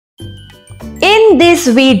In this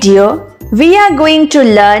video, we are going to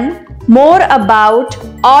learn more about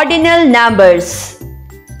ordinal numbers.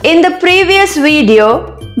 In the previous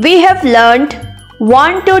video, we have learnt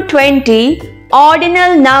 1 to 20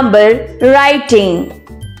 ordinal number writing.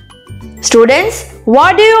 Students,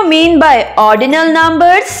 what do you mean by ordinal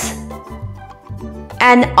numbers?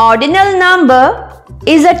 An ordinal number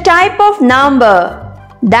is a type of number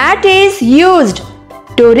that is used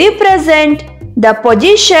to represent the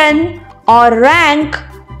position or rank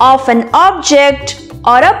of an object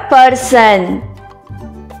or a person.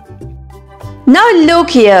 Now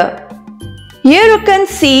look here. Here you can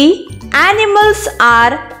see animals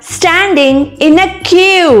are standing in a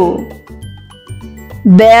queue.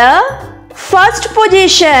 Bear, first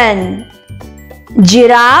position.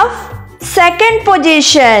 Giraffe, second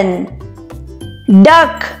position.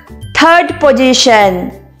 Duck, third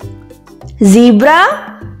position.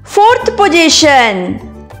 Zebra, fourth position.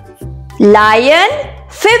 Lion,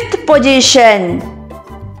 fifth position.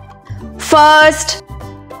 First,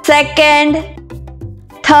 second,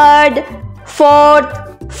 third, fourth,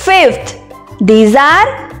 fifth. These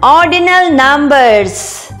are ordinal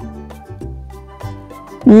numbers.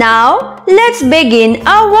 Now, let's begin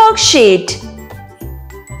our worksheet.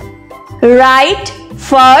 Write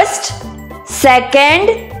first,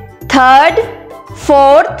 second, third,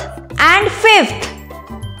 fourth and fifth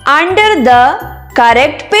under the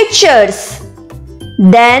correct pictures.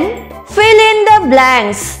 Then fill in the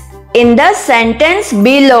blanks in the sentence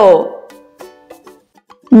below.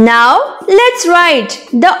 Now let's write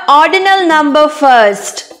the ordinal number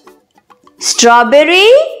first.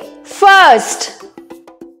 Strawberry first.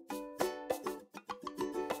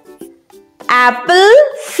 Apple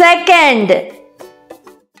second.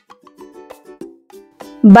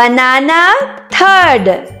 Banana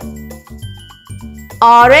third.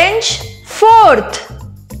 Orange fourth.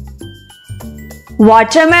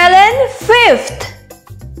 Watermelon fifth.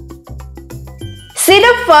 See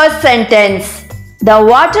the first sentence. The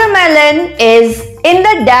watermelon is in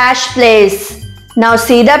the dash place. Now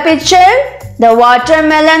see the picture. The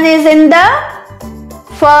watermelon is in the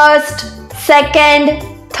first, second,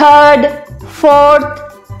 third, fourth,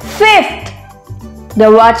 fifth. The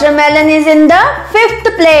watermelon is in the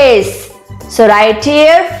fifth place. So write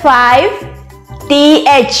here 5th,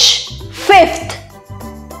 fifth.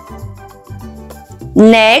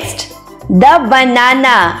 Next, the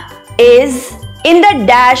banana is in the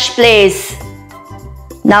dash place.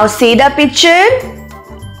 Now see the picture.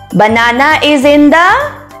 Banana is in the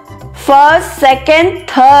first, second,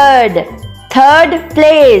 third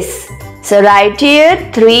place. So write here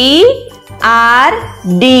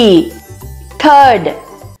 3RD, third.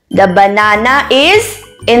 The banana is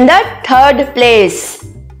in the third place.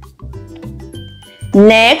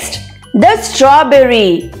 Next, the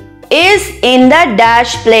strawberry is in the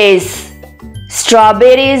dash place.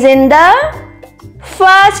 Strawberry is in the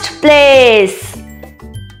first place.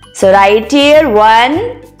 So write here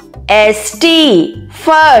 1ST,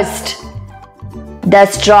 first. The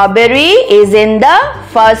strawberry is in the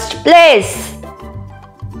first place.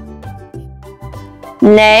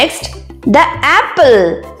 Next, the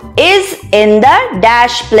apple is in the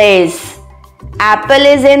dash place. Apple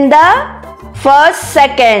is in the first,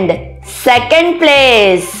 second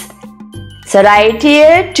place. So write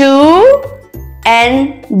here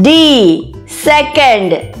 2ND,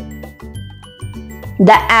 second.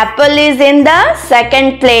 The apple is in the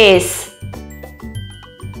second place.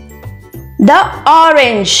 The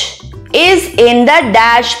orange is in the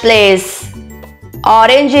dash place.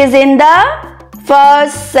 Orange is in the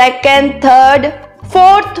first, second, third,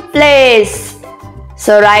 fourth place.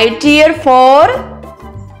 So write here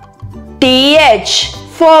 4TH,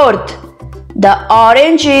 fourth. The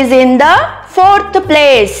orange is in the fourth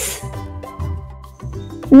place.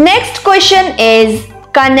 Next question is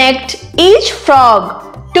connect each frog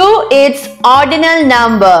to its ordinal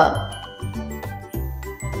number.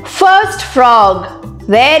 First frog.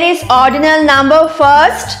 Where is ordinal number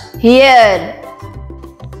first? Here.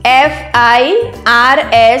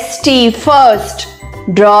 FIRST, first.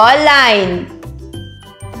 Draw a line.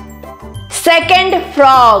 Second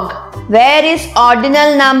frog. Where is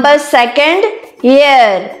ordinal number second?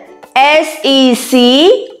 Here. SECOND,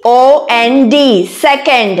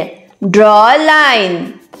 second. Draw a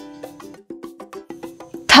line.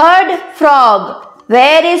 Third frog.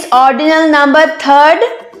 Where is ordinal number third?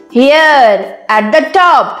 Here at the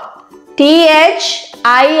top.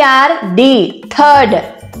 THIRD, third.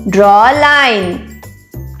 Draw a line.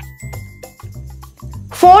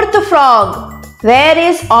 Fourth frog. Where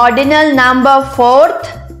is ordinal number fourth?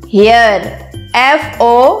 Here.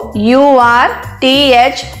 FOURTH,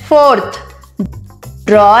 fourth.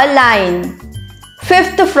 Draw a line.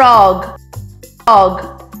 Fifth frog.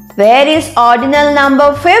 Where is ordinal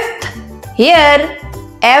number fifth? Here.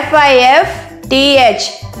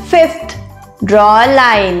 F-I-F-T-H. Fifth. Draw a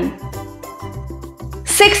line.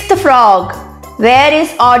 Sixth frog. Where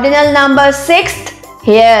is ordinal number sixth?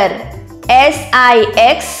 Here. S-I-X-T-H.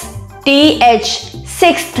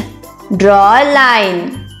 Sixth. Draw a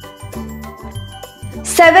line.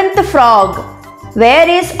 Seventh frog. Where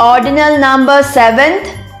is ordinal number seventh?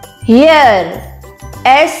 Here.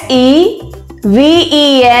 S-E-V-E-N-T-H.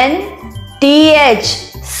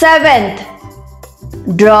 Seventh.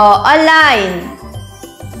 Draw a line.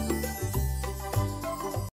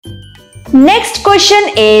 Next question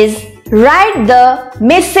is, write the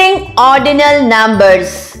missing ordinal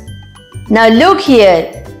numbers. Now look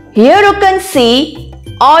here. Here you can see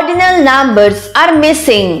ordinal numbers are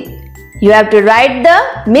missing. You have to write the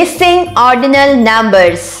missing ordinal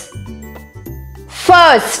numbers.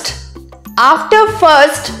 First. After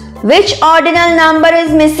first, which ordinal number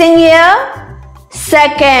is missing here?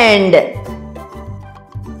 Second.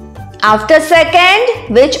 After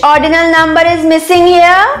second, which ordinal number is missing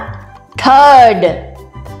here? Third.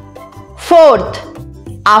 Fourth.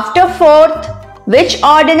 After fourth, which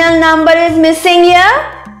ordinal number is missing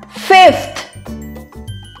here? Fifth.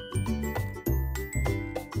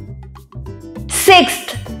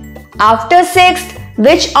 Sixth. After sixth,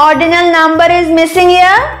 which ordinal number is missing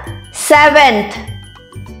here? Seventh.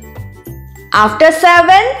 After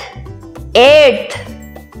seventh, eighth.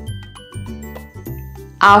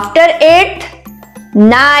 After eighth,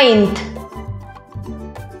 ninth.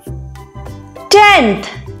 10th.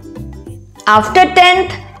 After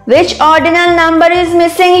 10th, which ordinal number is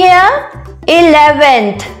missing here?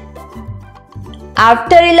 11th.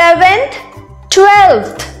 After 11th,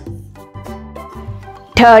 12th.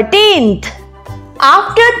 13th.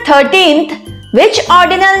 After 13th, which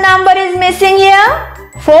ordinal number is missing here?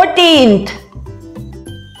 14th.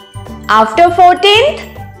 After 14th,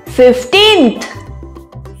 15th.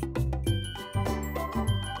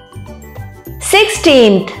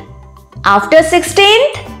 16th. After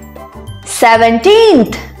 16th,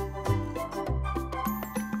 17th.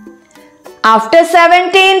 After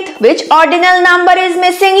 17th, which ordinal number is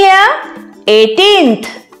missing here? 18th.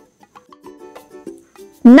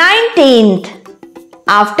 19th.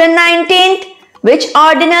 After 19th, which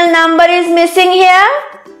ordinal number is missing here?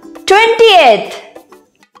 20th.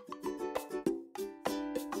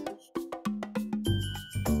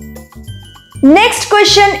 Next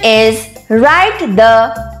question is, write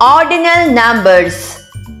the ordinal numbers.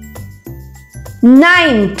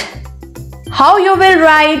 Ninth. How you will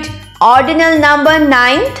write ordinal number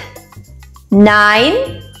ninth?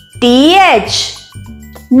 9th.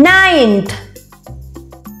 Ninth.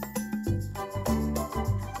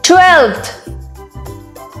 12th.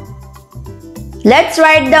 Let's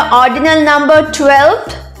write the ordinal number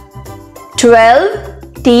 12th. 12th.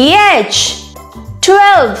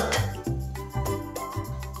 12th.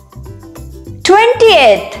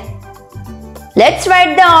 20th. Let's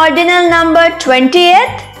write the ordinal number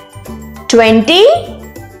 20th. 20th.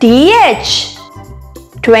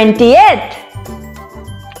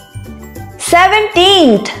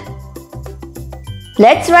 17th.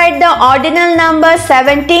 Let's write the ordinal number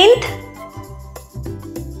 17th.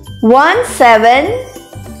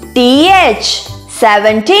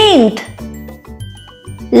 17th.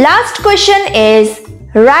 Last question is,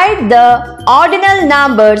 write the ordinal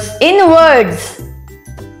numbers in words.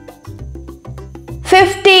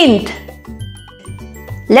 15th.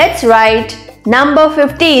 Let's write number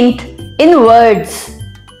 15th in words.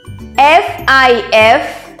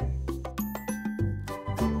 F-I-F-T-E-E-N-T-H.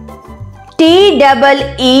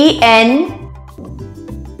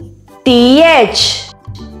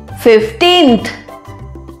 15th.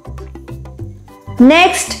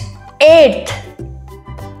 Next, 8th.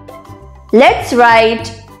 Let's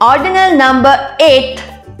write ordinal number 8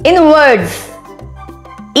 in words.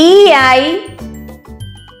 E-I-G-H-T-H.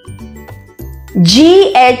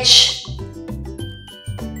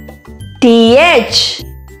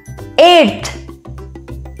 8th.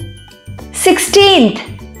 16th.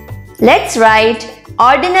 Let's write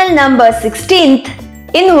ordinal number 16th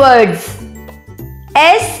in words.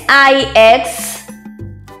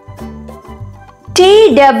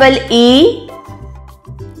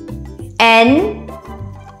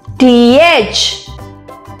 S-I-X-T-E-E-N-T-H.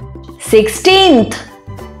 16th.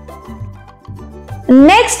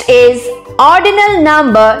 Next is ordinal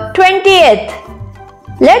number 20th.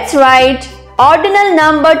 Let's write ordinal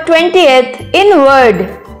number 20th in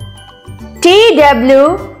word.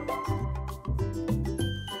 T-W-E-N-T-H.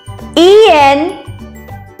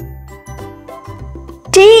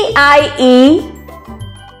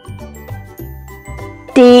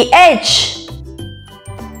 TIETH,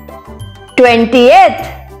 20th.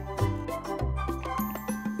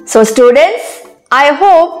 So students, I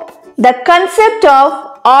hope the concept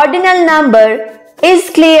of ordinal number is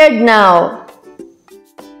cleared now.